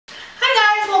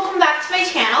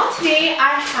today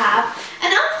I have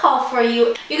an e.l.f. haul for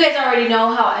you. You guys already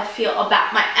know how I feel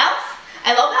about my e.l.f.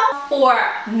 I love e.l.f.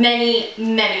 for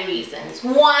many reasons.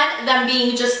 One, them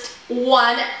being just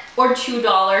 $1 or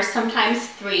 $2, sometimes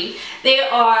 $3. They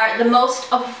are the most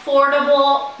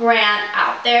affordable brand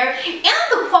out there, and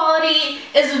the quality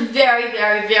is very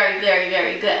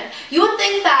good. You would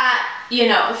think that, you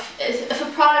know, if a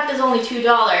product is only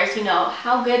 $2, you know,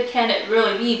 how good can it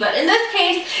really be? But in this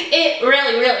case, it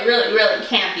really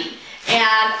can be.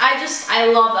 And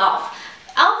I love e.l.f.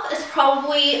 e.l.f. is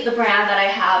probably the brand that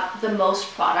I have the most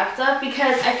products of,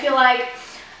 because I feel like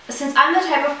since I'm the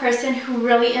type of person who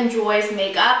really enjoys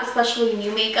makeup, especially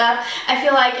new makeup, I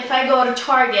feel like if I go to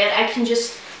Target, I can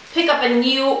just pick up a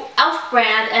new e.l.f.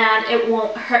 brand and it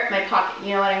won't hurt my pocket,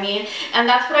 you know what I mean? And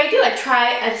that's what I do. I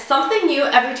try something new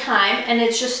every time, and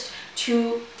it's just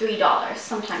 $2, $3,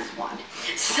 sometimes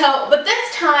 $1. So, but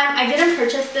this time I didn't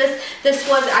purchase this. This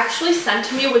was actually sent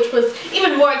to me, which was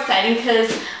even more exciting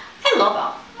because I love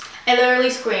e.l.f. I literally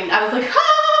screamed. I was like,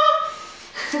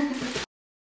 ah!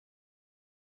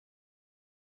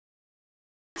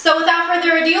 So without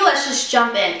further ado, let's just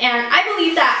jump in. And I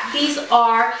believe that these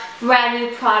are brand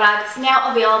new products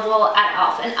now available at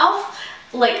e.l.f. And e.l.f.,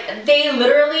 like, they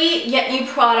literally get new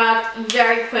product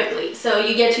very quickly. So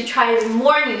you get to try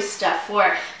more new stuff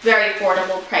for very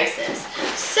affordable prices.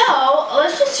 So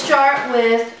let's just start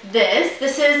with this.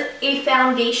 This is a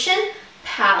foundation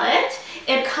palette.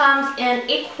 It comes in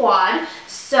a quad.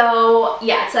 So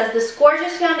yeah, it says this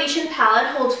gorgeous foundation palette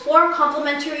holds 4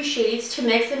 complementary shades to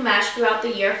mix and match throughout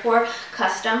the year for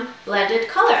custom blended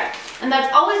color. And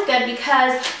that's always good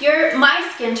because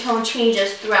my skin tone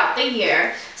changes throughout the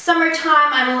year.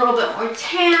 Summertime, I'm a little bit more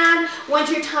tan.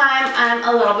 Wintertime, I'm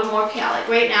a little bit more pale. Like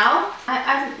right now,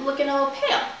 I'm looking a little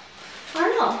pale. I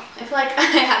don't know. I feel like I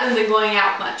haven't been going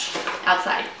out much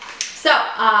outside. So,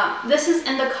 this is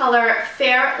in the color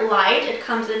Fair Light. It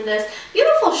comes in this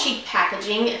beautiful chic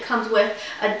packaging. It comes with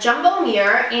a jumbo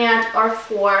mirror and our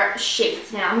 4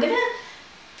 shades. Now, I'm going to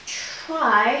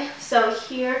try. So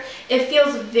here, it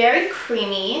feels very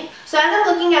creamy. So as I'm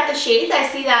looking at the shades, I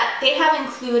see that they have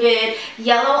included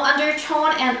yellow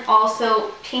undertone and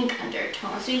also pink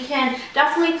undertone. So you can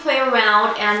definitely play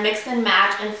around and mix and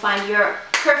match and find your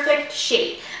perfect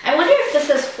shade. I wonder if this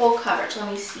is full coverage.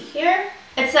 Let me see here.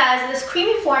 It says, this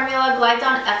creamy formula glides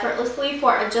on effortlessly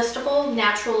for adjustable,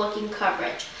 natural looking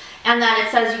coverage. And then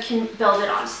it says you can build it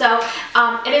on. So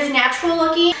it is natural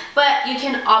looking, but you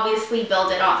can obviously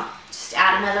build it on. Just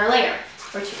add another layer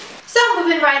or 2. So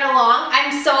moving right along,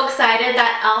 I'm so excited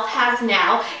that e.l.f. has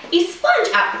now a sponge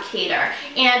applicator.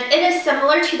 And it is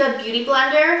similar to the Beauty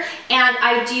Blender. And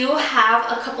I do have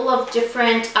a couple of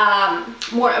different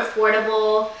more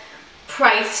affordable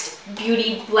priced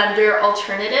beauty blender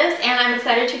alternatives, and I'm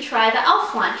excited to try the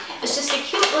e.l.f. one. It's just a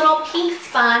cute little pink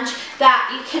sponge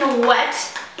that you can wet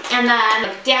and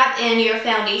then dab in your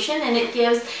foundation, and it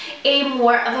gives a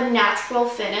more of a natural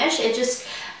finish. It just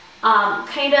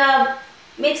kind of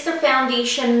makes the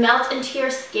foundation melt into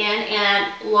your skin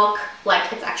and look like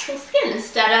it's actual skin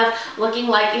instead of looking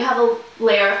like you have a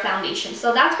layer of foundation.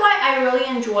 So that's why I really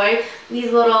enjoy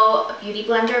these little beauty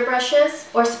blender brushes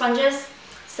or sponges.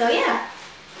 So yeah,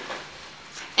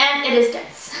 and it is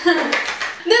dense.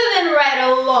 Moving right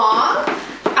along,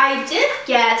 I did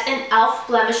get an e.l.f.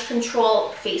 Blemish Control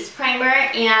Face Primer,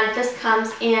 and this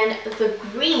comes in the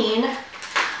green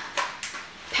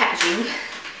packaging.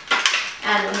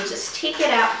 And let me just take it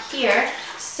out here.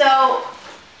 So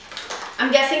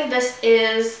I'm guessing this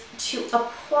is to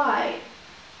apply.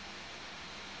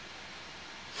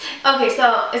 Okay,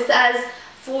 so it says,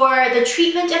 for the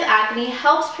treatment of acne,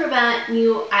 helps prevent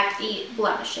new acne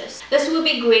blemishes. This would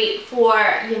be great for,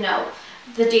 you know,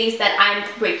 the days that I'm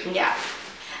breaking out.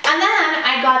 And then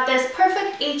I got this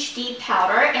Perfect HD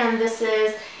powder, and this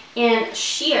is in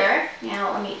sheer.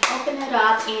 Now let me open it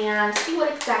up and see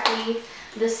what exactly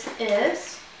this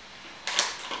is.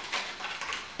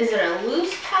 Is it a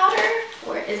loose powder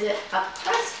or is it a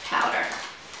pressed powder?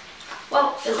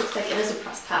 Well, it looks like it is a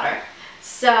pressed powder.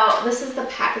 So this is the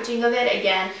packaging of it.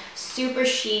 Again, super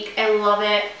chic. I love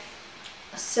it.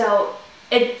 So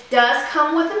it does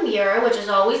come with a mirror, which is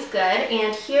always good.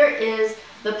 And here is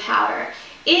the powder.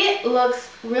 It looks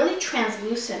really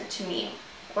translucent to me,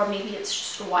 or maybe it's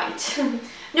just white.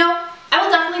 No, I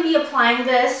will definitely be applying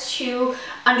this to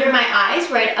under my eyes,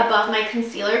 right above my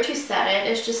concealer to set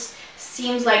it. It just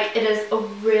seems like it is a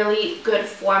really good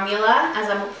formula as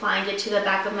I'm applying it to the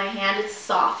back of my hand. It's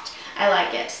soft. I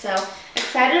like it. So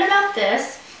excited about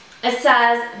this. It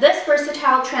says, this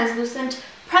versatile translucent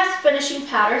pressed finishing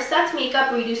powder sets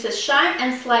makeup, reduces shine,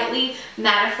 and slightly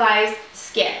mattifies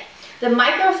skin. The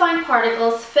microfine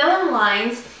particles fill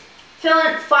in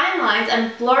fine lines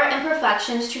and blur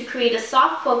imperfections to create a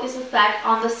soft focus effect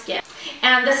on the skin.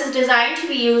 And this is designed to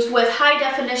be used with high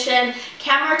definition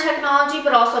camera technology,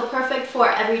 but also perfect for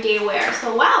everyday wear.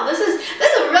 So wow, this is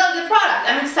a really good product.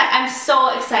 I'm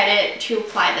so excited to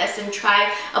apply this and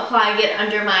try applying it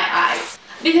under my eyes.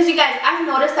 Because you guys, I've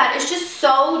noticed that it's just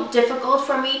so difficult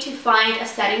for me to find a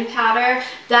setting powder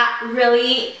that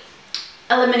really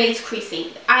eliminates creasing.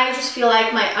 I just feel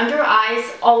like my under eyes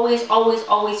always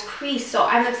crease, so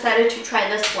I'm excited to try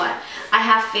this one. I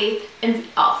have faith in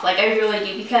E.L.F, like I really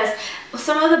do, because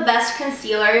some of the best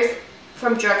concealers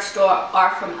from drugstore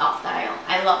are from E.L.F that I own.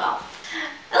 I love E.L.F.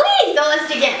 Okay, so let's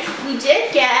dig in. We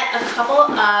did get a couple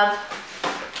of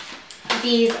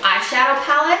these eyeshadow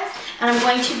palettes, and I'm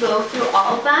going to go through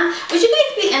all of them. Would you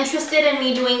guys be interested in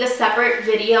me doing a separate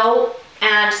video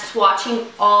and swatching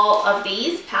all of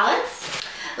these palettes?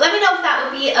 Let me know if that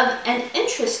would be of an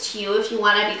interest to you if you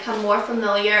want to become more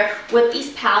familiar with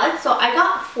these palettes. So I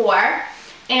got 4,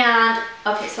 and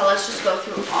okay, so let's just go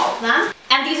through all of them.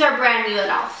 And these are brand new at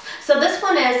E.L.F. So this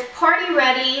one is Party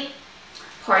Ready.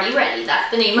 Party Ready,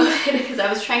 that's the name of it, because I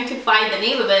was trying to find the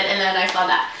name of it and then I saw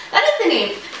that. That is the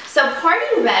name. So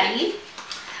Party Ready.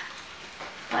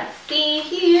 Let's see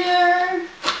here.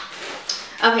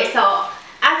 Okay, so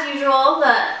as usual,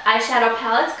 the eyeshadow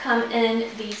palettes come in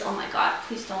these, oh my god,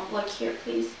 please don't look here,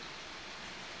 please.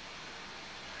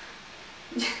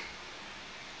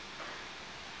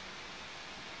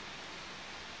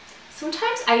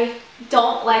 Sometimes I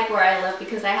don't like where I live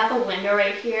because I have a window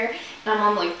right here and I'm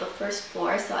on like the first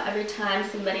floor, so every time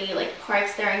somebody like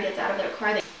parks there and gets out of their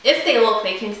car, if they look,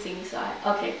 they can see me. So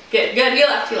okay, good, you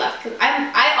left, because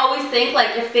I always think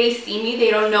like if they see me, they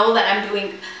don't know that I'm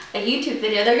doing a YouTube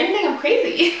video, they're gonna think I'm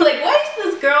crazy. Like, why is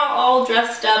this girl all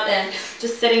dressed up and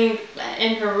just sitting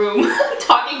in her room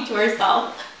talking to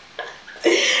herself?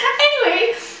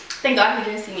 Anyway, thank God he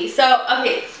didn't see me. So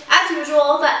okay, as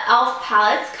usual, the E.L.F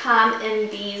palettes come in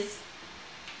these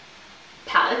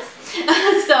palettes.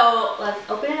 So let's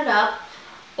open it up.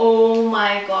 Oh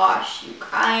my gosh, you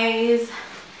guys,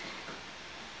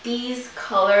 these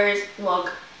colors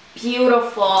look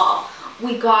beautiful.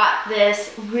 We got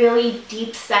this really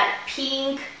deep set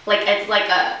pink, like it's like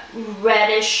a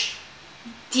reddish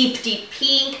deep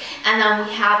pink, and then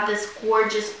we have this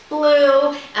gorgeous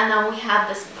blue, and then we have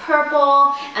this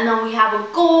purple, and then we have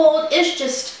a gold. It's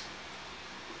just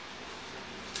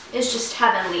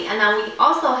heavenly. And then we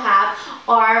also have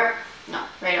our, no,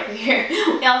 right over here,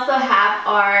 we also have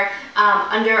our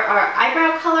under our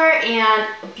eyebrow color and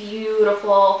a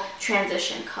beautiful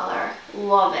transition color.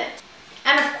 Love it.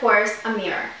 And of course, a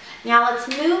mirror. Now let's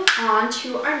move on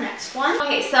to our next one.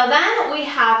 Okay, so then we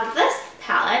have this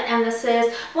palette, and this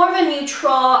is more of a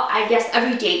neutral, I guess,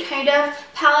 everyday kind of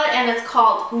palette, and it's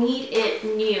called Need It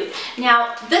Nude.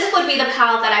 Now, this would be the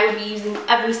palette that I would be using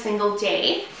every single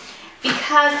day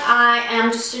because I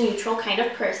am just a neutral kind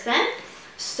of person.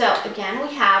 So again,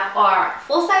 we have our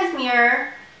full-size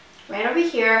mirror right over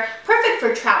here, perfect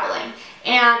for traveling.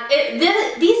 And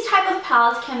these type of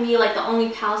palettes can be like the only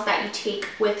palettes that you take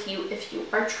with you if you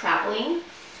are traveling,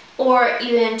 or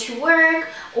even to work,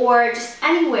 or just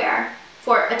anywhere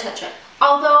for a touch-up.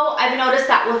 Although I've noticed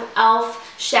that with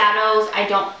E.L.F shadows, I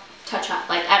don't touch up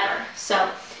like ever. So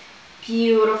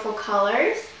beautiful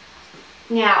colors.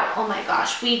 Now, oh my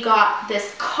gosh, we got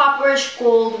this copperish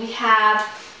gold. We have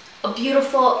a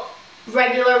beautiful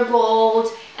regular gold,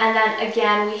 and then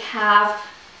again we have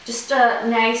just a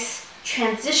nice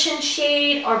transition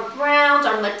shade, or browns,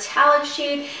 or metallic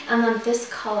shade, and then this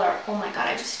color. Oh my god,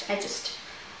 I just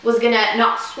was gonna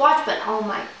not swatch, but oh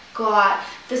my god,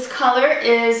 this color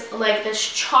is like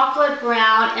this chocolate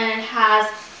brown, and it has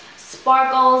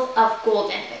sparkles of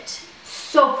gold in it.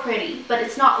 So pretty, but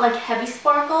it's not like heavy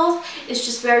sparkles, it's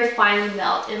just very finely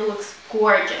melted. It looks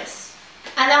gorgeous.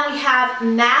 And then we have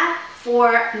Matte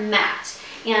for Matte,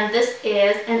 and this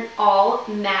is an all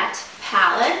matte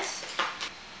palette.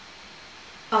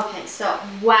 Okay, so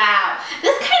wow,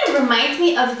 this kind of reminds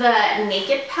me of the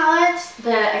Naked palette,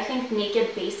 I think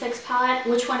Naked Basics palette.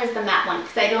 Which one is the matte one?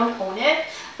 Because I don't own it,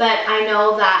 but I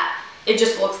know that it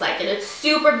just looks like it. It's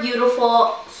super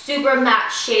beautiful, super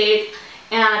matte shade,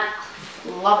 and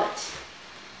love it.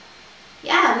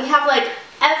 Yeah, we have like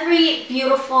every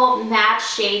beautiful matte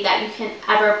shade that you can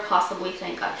ever possibly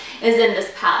think of is in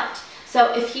this palette.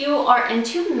 So if you are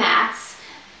into mattes,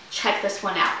 check this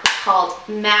one out. It's called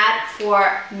Matte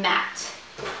for Matte.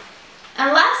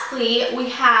 And lastly, we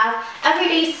have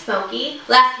Everyday Smoky.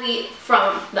 Lastly,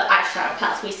 from the eyeshadow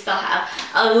palettes, we still have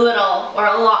a little or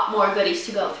a lot more goodies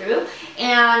to go through.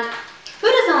 And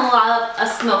who doesn't love a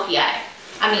smoky eye?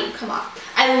 I mean, come on.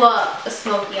 I love a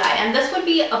smoky eye, and this would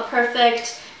be a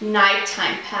perfect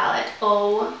nighttime palette.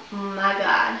 Oh my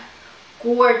god.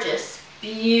 Gorgeous,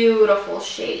 beautiful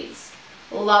shades.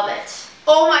 Love it.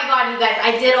 Oh my god, you guys,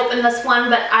 I did open this one,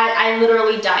 but I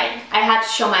literally died. I had to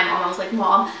show my mom. I was like,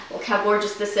 Mom, look how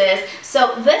gorgeous this is.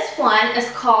 So this one is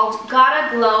called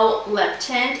Gotta Glow Lip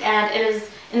Tint, and it is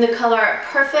in the color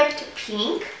Perfect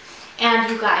Pink. And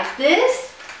you guys,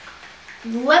 this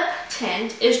lip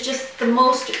tint is just the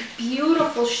most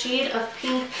beautiful shade of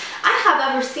pink I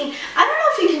have ever seen. I don't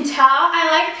know if you can tell,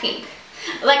 I like pink.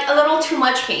 Like a little too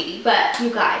much maybe, but you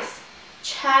guys,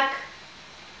 check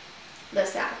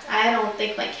this out. I don't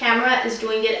think my camera is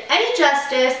doing it any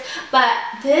justice, but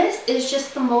this is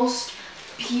just the most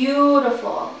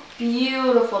beautiful,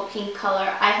 beautiful pink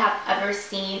color I have ever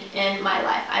seen in my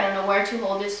life. I don't know where to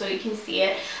hold it so you can see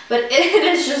it, but it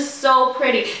is just so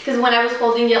pretty, because when I was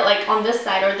holding it like on this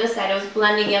side or this side, I was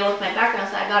blending in with my background,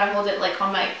 so I gotta hold it like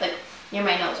on my, like near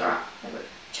my nose, or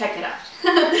check it out.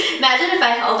 Imagine if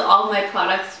I held all of my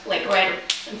products like right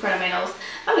in front of my nose.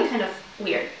 That would be kind of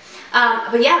weird.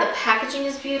 But yeah, the packaging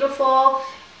is beautiful.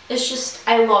 It's just,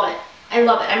 I love it. I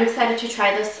love it. I'm excited to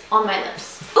try this on my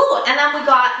lips. Oh, and then we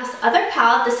got this other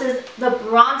palette. This is the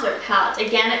bronzer palette.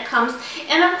 Again, it comes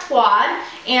in a quad,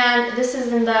 and this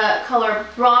is in the color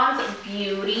Bronze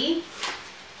Beauty.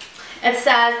 It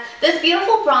says, this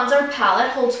beautiful bronzer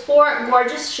palette holds 4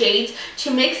 gorgeous shades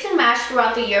to mix and match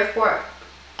throughout the year for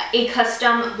a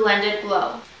custom blended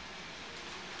glow.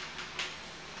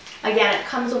 Again, it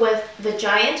comes with the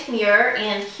giant mirror,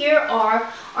 and here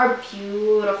are our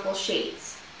beautiful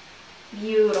shades.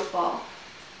 Beautiful.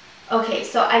 Okay,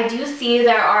 so I do see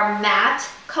there are matte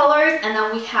colors, and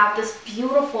then we have this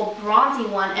beautiful bronzy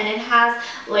one, and it has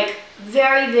like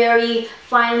very, very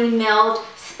finely milled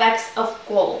specks of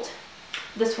gold.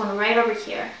 This one right over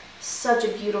here. Such a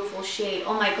beautiful shade.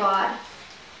 Oh my god.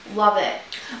 Love it.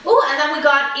 Oh, and then we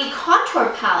got a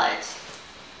contour palette.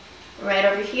 Right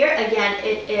over here. Again,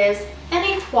 it is in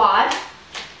a quad,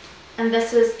 and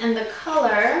this is in the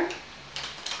color,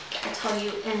 I'll tell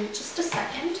you in just a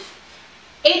second,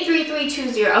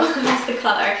 83320 is the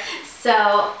color.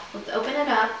 So let's open it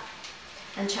up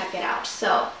and check it out.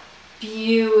 So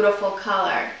beautiful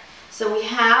color. So we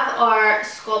have our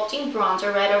sculpting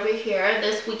bronzer right over here.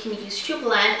 This we can use to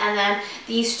blend, and then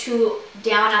these two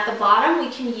down at the bottom we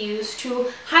can use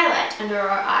to highlight under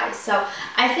our eyes. So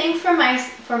I think for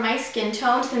my skin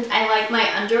tone, since I like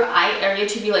my under eye area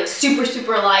to be like super,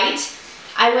 super light,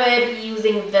 I would be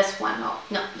using this one. Oh,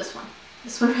 no, this one.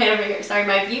 This one right over here. Sorry,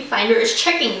 my viewfinder is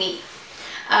checking me.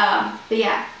 But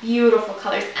yeah, beautiful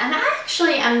colors. And I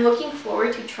actually am looking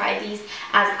forward to try these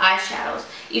as eyeshadows,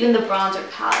 even the bronzer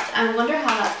palette. I wonder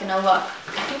how that's gonna look.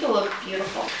 I think it'll look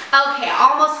beautiful. Okay,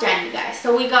 almost done, you guys.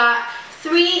 So we got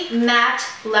 3 matte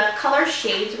lip color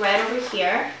shades right over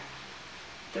here.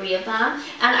 3 of them.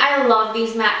 And I love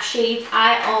these matte shades.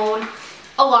 I own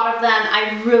a lot of them.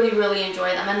 I really, really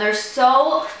enjoy them. And they're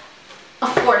so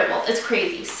affordable. It's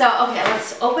crazy. So, okay,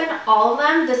 let's open all of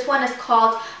them. This one is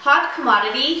called Hot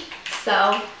Commodity.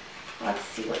 So, let's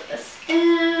see what this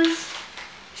is.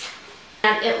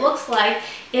 And it looks like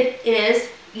it is,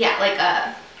 yeah, like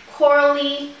a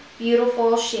corally,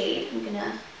 beautiful shade. I'm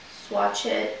gonna swatch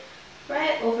it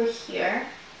right over here.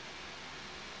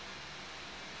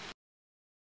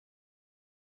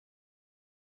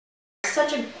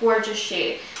 Such a gorgeous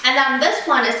shade. And then this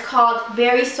one is called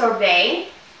Berry Sorbet.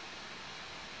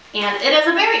 And it is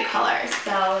a berry color,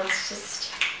 so let's just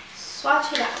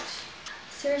swatch it out.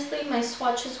 Seriously, my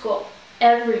swatches go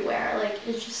everywhere. Like,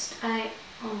 it's just, oh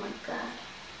my god.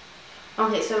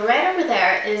 Okay, so right over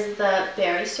there is the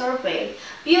Berry Sorbet.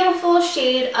 Beautiful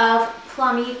shade of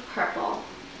plummy purple.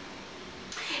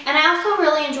 And I also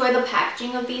really enjoy the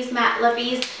packaging of these matte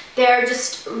lippies. They're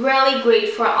just really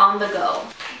great for on the go.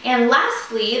 And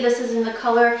lastly, this is in the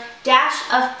color Dash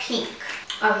of Pink.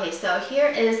 Okay, so here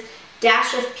is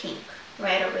Dash of Pink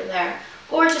right over there.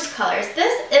 Gorgeous colors.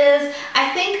 This is,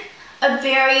 I think, a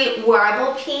very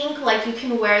wearable pink. Like, you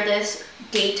can wear this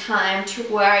daytime to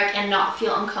work and not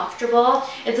feel uncomfortable.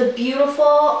 It's a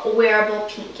beautiful wearable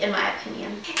pink in my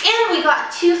opinion. And we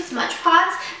got 2 smudge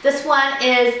pots. This one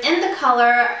is in the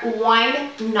color Wine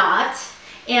Knot,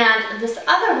 and this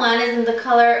other one is in the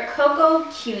color Coco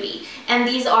Cutie. And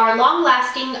these are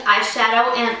long-lasting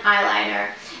eyeshadow and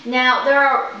eyeliner. Now, there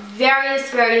are various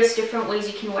different ways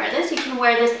you can wear this. You can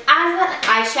wear this as an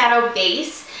eyeshadow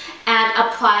base, and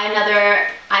apply another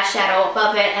eyeshadow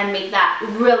above it and make that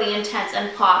really intense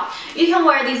and pop. You can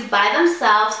wear these by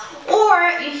themselves, or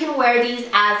you can wear these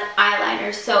as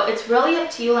eyeliners. So it's really up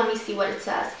to you. Let me see what it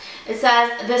says. It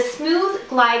says, the smooth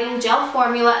gliding gel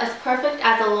formula is perfect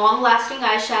as a long-lasting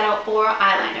eyeshadow or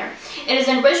eyeliner. It is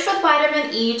enriched with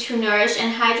vitamin E to nourish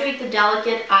and hydrate the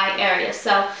delicate eye area.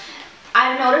 So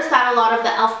I've noticed that a lot of the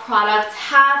E.L.F. products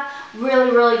have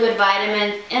really good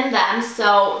vitamins in them,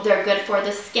 so they're good for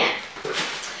the skin.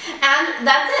 And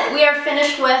that's it. We are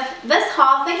finished with this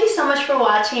haul. Thank you so much for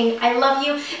watching. I love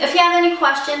you. If you have any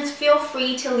questions, feel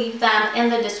free to leave them in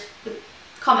the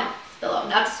comments below,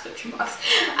 not description box.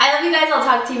 I love you guys. I'll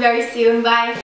talk to you very soon. Bye.